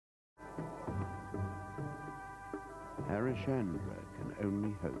Harry Shanborough can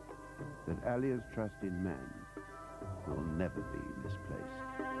only hope that Aliya's trust in man will never be misplaced.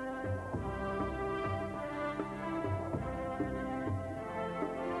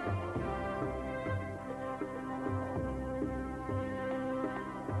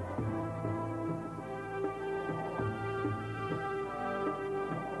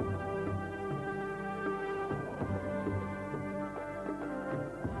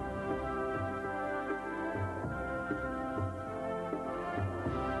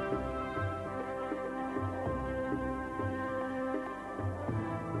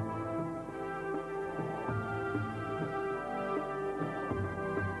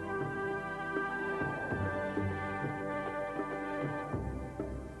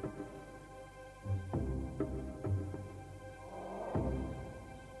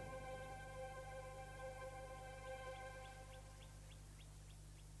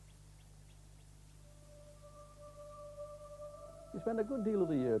 You spend a good deal of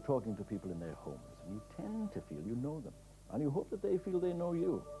the year talking to people in their homes, and you tend to feel you know them, and you hope that they feel they know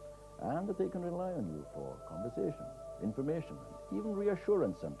you, and that they can rely on you for conversation, information, and even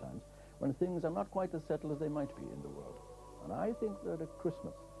reassurance sometimes when things are not quite as settled as they might be in the world. And I think that at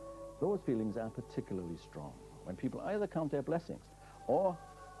Christmas, those feelings are particularly strong, when people either count their blessings or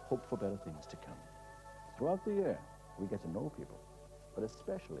hope for better things to come. Throughout the year, we get to know people, but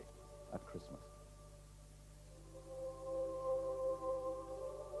especially at Christmas.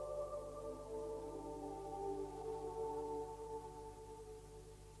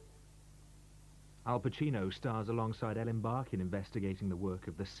 Al Pacino stars alongside Ellen Barkin investigating the work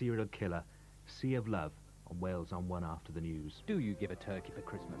of the serial killer Sea of Love on Wales on 1 after the news. Do you give a turkey for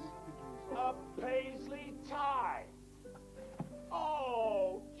Christmas? A paisley tie!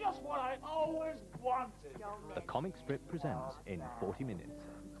 Oh, just what I always wanted! The comic strip presents in 40 minutes.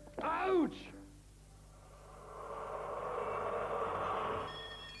 Ouch!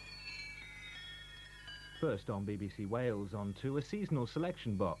 First on BBC Wales, on to a seasonal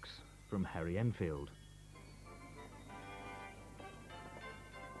selection box from Harry Enfield.